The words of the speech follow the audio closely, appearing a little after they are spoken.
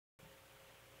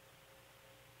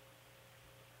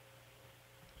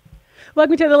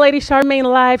Welcome to the Lady Charmaine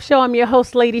live show. I'm your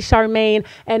host, Lady Charmaine,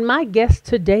 and my guest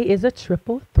today is a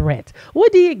triple threat.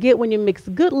 What do you get when you mix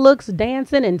good looks,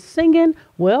 dancing, and singing?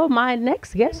 Well, my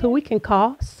next guest, who we can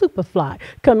call Superfly,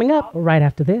 coming up right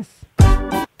after this.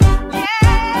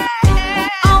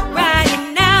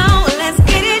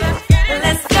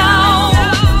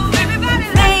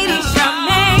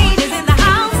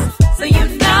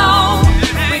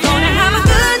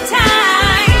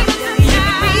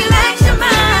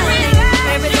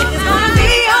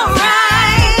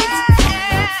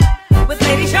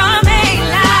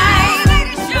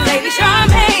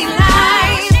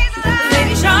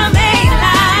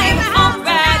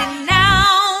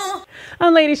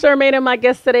 I'm Lady Charmaine, and my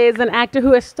guest today is an actor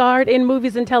who has starred in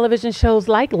movies and television shows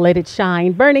like Let It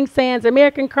Shine, Burning Sands,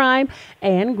 American Crime,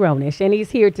 and Grownish. And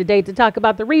he's here today to talk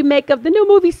about the remake of the new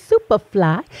movie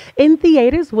Superfly in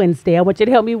theaters Wednesday. I want you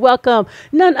to help me welcome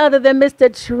none other than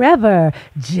Mr. Trevor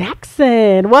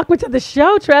Jackson. Welcome to the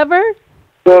show, Trevor.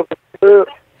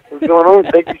 What's going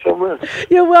on? Thank you so much.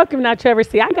 You're welcome. Now, Trevor,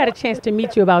 see, I got a chance to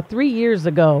meet you about 3 years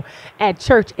ago at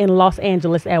church in Los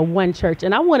Angeles at one church.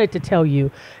 And I wanted to tell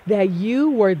you that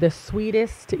you were the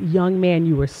sweetest young man.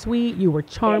 You were sweet. You were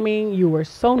charming. You were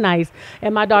so nice.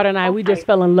 And my daughter and I, we just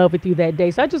fell in love with you that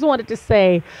day. So I just wanted to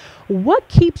say, what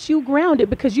keeps you grounded?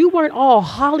 Because you weren't all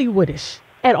Hollywoodish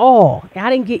at all. I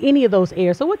didn't get any of those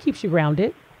airs. So what keeps you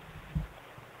grounded?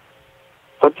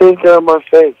 I think my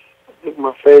faith. I think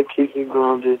my faith keeps me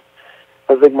grounded.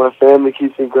 I think my family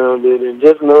keeps me grounded, and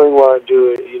just knowing why I do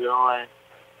it. You know, I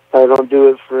don't do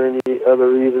it for any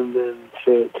other reason than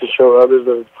to show others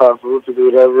that it's possible to do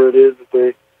whatever it is that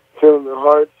they feel in their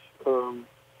hearts. And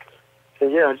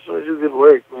yeah, I just want to do good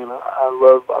work, man.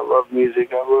 I love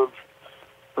music. I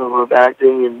love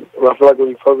acting, and I feel like when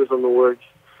you focus on the work,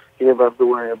 you never have to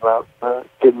worry about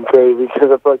getting crazy, because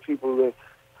I feel like people,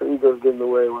 their egos get in the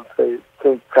way once they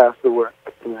think past the work,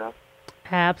 you know.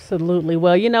 Absolutely.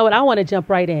 Well, you know what? I want to jump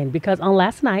right in because on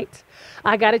last night,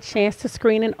 I got a chance to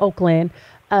screen in Oakland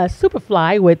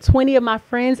Superfly with 20 of my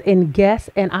friends and guests.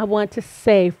 And I want to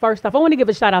say, first off, I want to give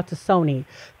a shout out to Sony.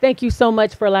 Thank you so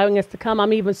much for allowing us to come.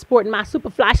 I'm even sporting my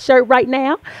Superfly shirt right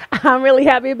now. I'm really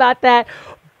happy about that.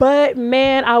 But,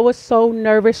 man, I was so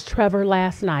nervous, Trevor,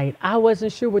 last night. I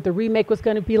wasn't sure what the remake was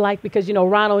going to be like because, you know,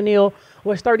 Ron O'Neal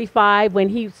was 35 when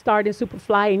he starred in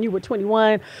Superfly and you were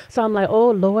 21. So I'm like,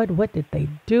 oh, Lord, what did they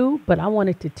do? But I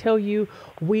wanted to tell you,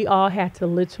 we all had to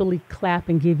literally clap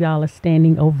and give y'all a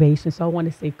standing ovation. So I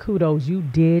want to say kudos. You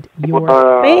did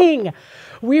your thing.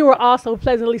 We were also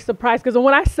pleasantly surprised because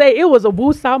when I say it was a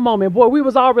woosah moment, boy, we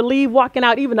was all relieved walking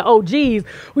out. Even the OGs,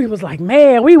 we was like,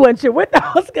 man, we wasn't sure what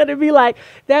that was going to be like.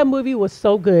 That movie was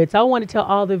so good. So I want to tell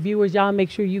all the viewers, y'all make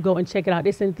sure you go and check it out.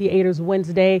 It's in theaters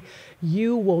Wednesday.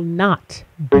 You will not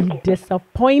be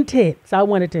disappointed. So I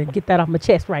wanted to get that off my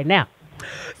chest right now.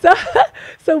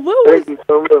 So what was, Thank you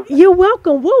so much. you're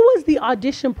welcome. What was the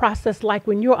audition process like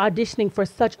when you're auditioning for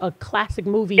such a classic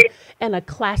movie and a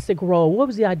classic role? What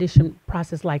was the audition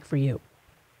process like for you?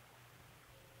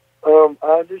 I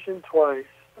auditioned twice,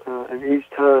 and each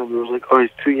time it was like, oh, he's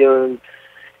too young,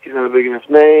 he's not a big enough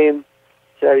name,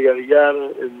 yada, yada,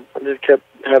 yada. And I just kept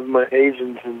having my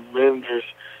agents and managers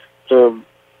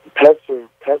pester them.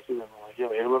 I'm like, yo,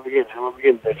 hit him up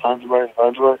again. They find somebody.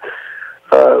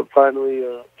 Finally,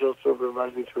 Joe Silver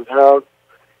invited me to his house.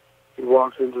 He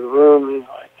walks into the room, and he's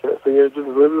like, so you're just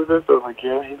living with this? I was like,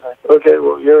 yeah. He's like, okay,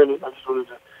 well, you're in it. I just wanted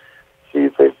to see you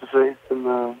face to face, and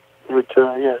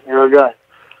yeah, you're a guy.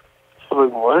 So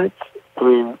I'm like, what? I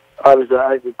mean, obviously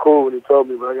I acted cool when he told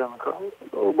me, but I got in the car.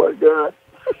 Like, oh my God,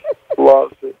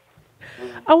 lost it.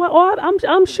 Oh, well,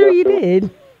 I'm sure you did.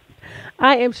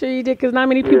 I am sure you did, because not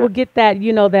many people get that,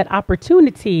 you know, that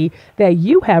opportunity that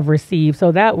you have received.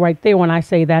 So that right there, when I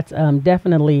say that's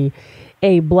definitely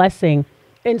a blessing.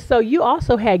 And so you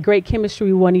also had great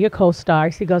chemistry with one of your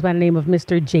co-stars. He goes by the name of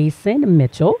Mr. Jason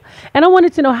Mitchell. And I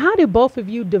wanted to know, how did both of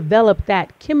you develop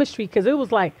that chemistry? Because it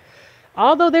was like,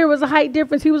 although there was a height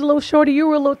difference, he was a little shorter, you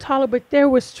were a little taller, but there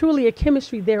was truly a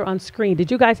chemistry there on screen. Did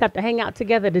you guys have to hang out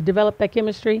together to develop that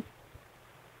chemistry?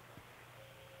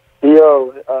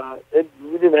 Yo,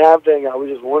 we didn't have to hang out.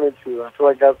 We just wanted to. I feel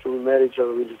like after we met each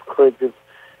other, we just clicked.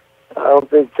 I don't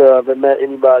think I've met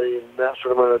anybody in that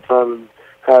short amount of time and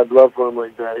had love for him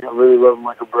like that. I really love him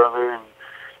like a brother, and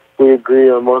we agree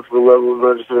on multiple levels,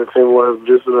 not just in the same way,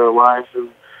 just in our lives and,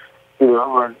 you know,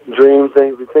 our dreams,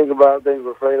 things we think about, things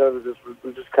we're afraid of.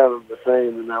 We're just kind of the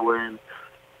same in that way. And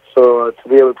so to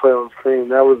be able to play on screen,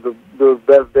 that was the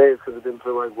best days because it didn't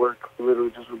feel like work. We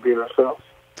literally just were being ourselves.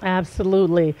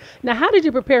 Absolutely. Now, how did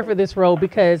you prepare for this role?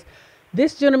 Because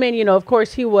This gentleman, of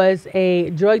course, he was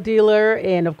a drug dealer,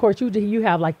 and of course, you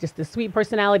have like just a sweet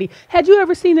personality. Had you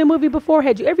ever seen the movie before?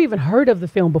 Had you ever even heard of the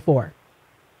film before?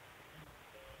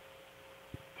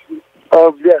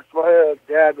 Yes, my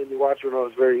dad made me watch it when I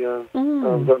was very young.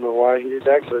 Don't know why he did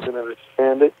that, because I didn't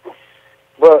understand it.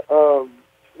 But, I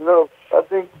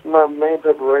think my main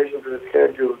preparation for this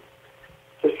character was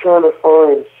just trying to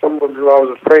find someone who I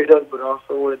was afraid of, but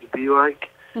also wanted to be like.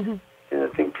 Mm-hmm. And I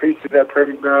think Priest is that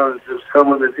perfect balance of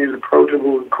someone that seems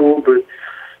approachable and cool, but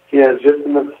he has just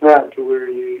enough snap to where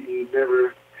you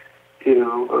never,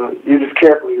 you're just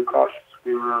careful, you're cautious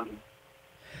when you're around him.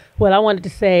 Well, I wanted to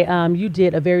say you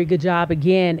did a very good job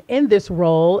again in this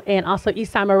role. And also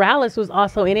Esai Morales was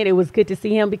also in it. It was good to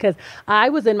see him because I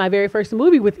was in my very first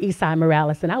movie with Esai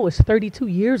Morales, and I was 32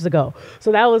 years ago.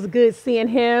 So that was good seeing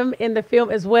him in the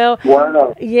film as well.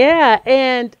 Wow. Yeah.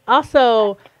 And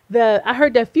also I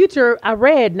heard that Future, I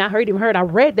read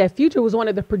that Future was one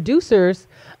of the producers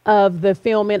of the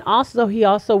film. And also he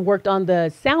also worked on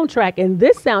the soundtrack. And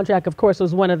this soundtrack, of course,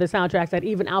 was one of the soundtracks that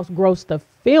even outgrossed the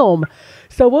film.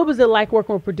 So what was it like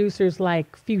working with producers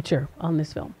like Future on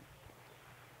this film?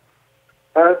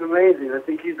 That's amazing. I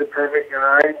think he's the perfect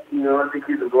guy. I think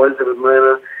he's the voice of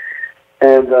Atlanta.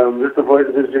 And just the voice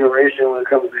of his generation when it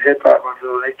comes to hip-hop, I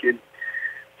feel like it.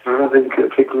 So I don't think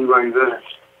could pick anybody better.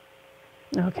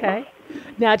 Okay.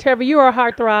 Now, Trevor, you are a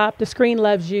heartthrob. The screen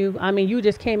loves you. I mean, you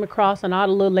just came across and all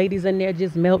the little ladies in there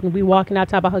just melting. We walking out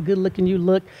talking about how good looking you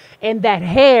look. And that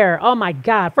hair. Oh, my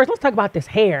God. First, let's talk about this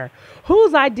hair.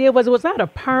 Whose idea was it? Was that a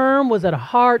perm? Was it a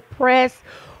hard press?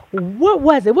 What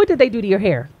was it? What did they do to your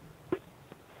hair?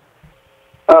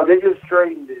 They just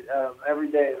straightened it every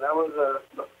day. That was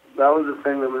the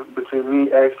thing that between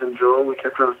me, X, and Joel. We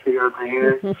kept trying to figure out the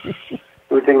hair.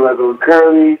 We were thinking about going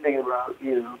curly, thinking about,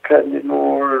 cutting it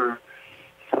more. Or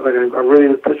something. I really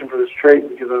was pushing for the straight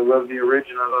because I love the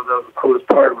original. I thought that was the coolest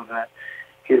part was that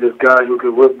he's this guy who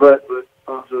could whip butt, but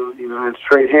also, had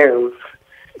straight hair, which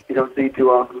you don't see too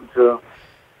often. So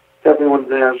definitely wanted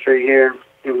to have straight hair.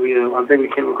 And I think we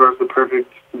came across the perfect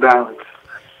balance.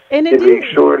 And it being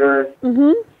shorter.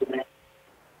 Mm-hmm.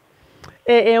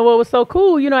 And what was so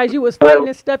cool, as you was fighting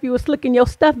and stuff, you was slicking your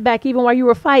stuff back even while you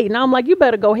were fighting. I'm like, you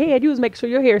better go ahead. You was making sure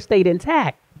your hair stayed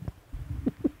intact.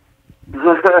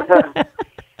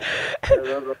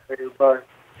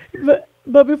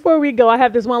 But before we go, I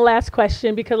have this one last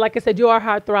question because, like I said, you are a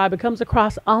heartthrob. It comes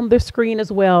across on the screen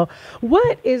as well.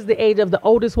 What is the age of the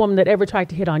oldest woman that ever tried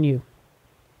to hit on you?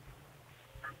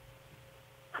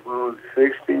 Well,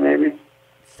 60 maybe.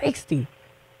 60?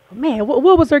 Man,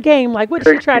 what was her game like? What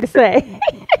did she try to say?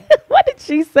 What did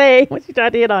she say when she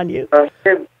tried to hit on you? She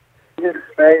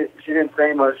didn't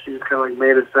say much. She just kind of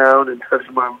made a sound and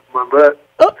touched my butt.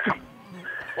 Oh.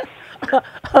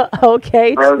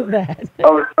 Okay, to that. I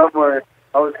was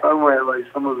somewhere like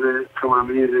some of it to my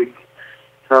music.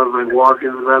 So I was walking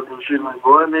in the bathroom. She was like,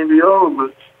 "Boy, maybe old,"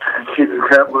 but she just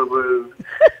grabbed my butt.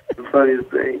 The funniest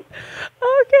thing.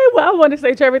 Okay, well, I want to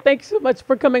say, Trevor, thank you so much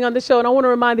for coming on the show. And I want to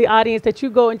remind the audience that you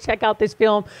go and check out this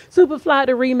film, Superfly,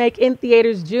 the remake, in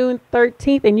theaters June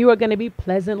 13th, and you are going to be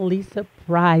pleasantly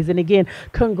surprised. And again,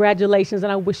 congratulations,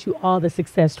 and I wish you all the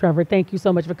success, Trevor. Thank you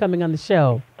so much for coming on the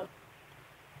show.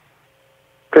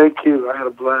 Thank you. I had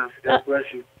a blast. God bless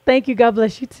you. Thank you. God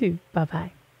bless you, too.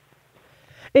 Bye-bye.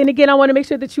 And again, I want to make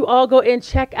sure that you all go and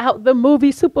check out the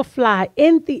movie Superfly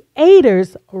in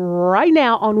theaters right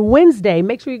now on Wednesday.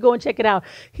 Make sure you go and check it out.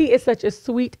 He is such a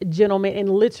sweet gentleman, and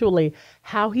literally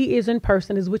how he is in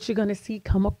person is what you're going to see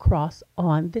come across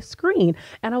on the screen.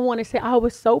 And I want to say I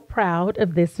was so proud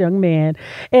of this young man.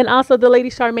 And also the Lady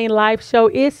Charmaine live show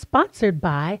is sponsored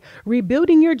by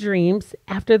Rebuilding Your Dreams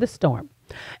After the Storm.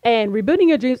 And Rebuilding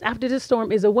Your Dreams After the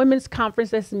Storm is a women's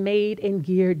conference that's made and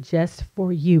geared just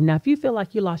for you. Now, if you feel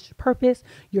like you lost your purpose,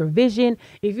 your vision,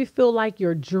 if you feel like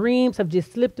your dreams have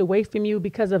just slipped away from you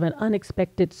because of an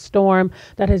unexpected storm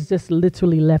that has just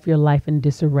literally left your life in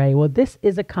disarray, well, this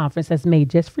is a conference that's made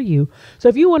just for you. So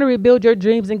if you want to rebuild your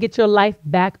dreams and get your life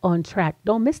back on track,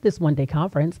 don't miss this one-day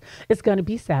conference. It's going to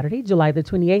be Saturday, July the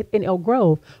 28th in Elk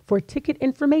Grove. For ticket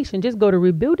information, just go to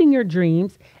Rebuilding Your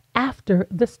Dreams After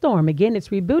the Storm. Again,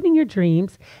 it's Rebuilding Your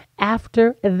Dreams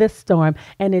After the Storm.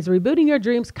 And it's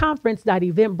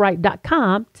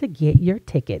rebuildingyourdreamsconference.eventbrite.com to get your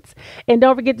tickets. And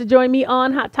don't forget to join me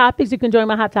on Hot Topics. You can join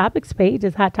my Hot Topics page.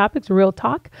 It's Hot Topics Real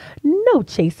Talk, no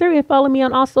chaser. And follow me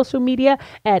on all social media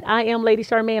at I am Lady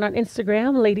Charmaine on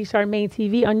Instagram, Lady Charmaine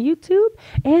TV on YouTube,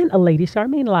 and a Lady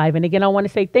Charmaine Live. And again, I want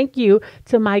to say thank you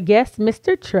to my guest,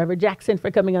 Mr. Trevor Jackson,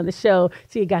 for coming on the show.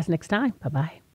 See you guys next time. Bye-bye.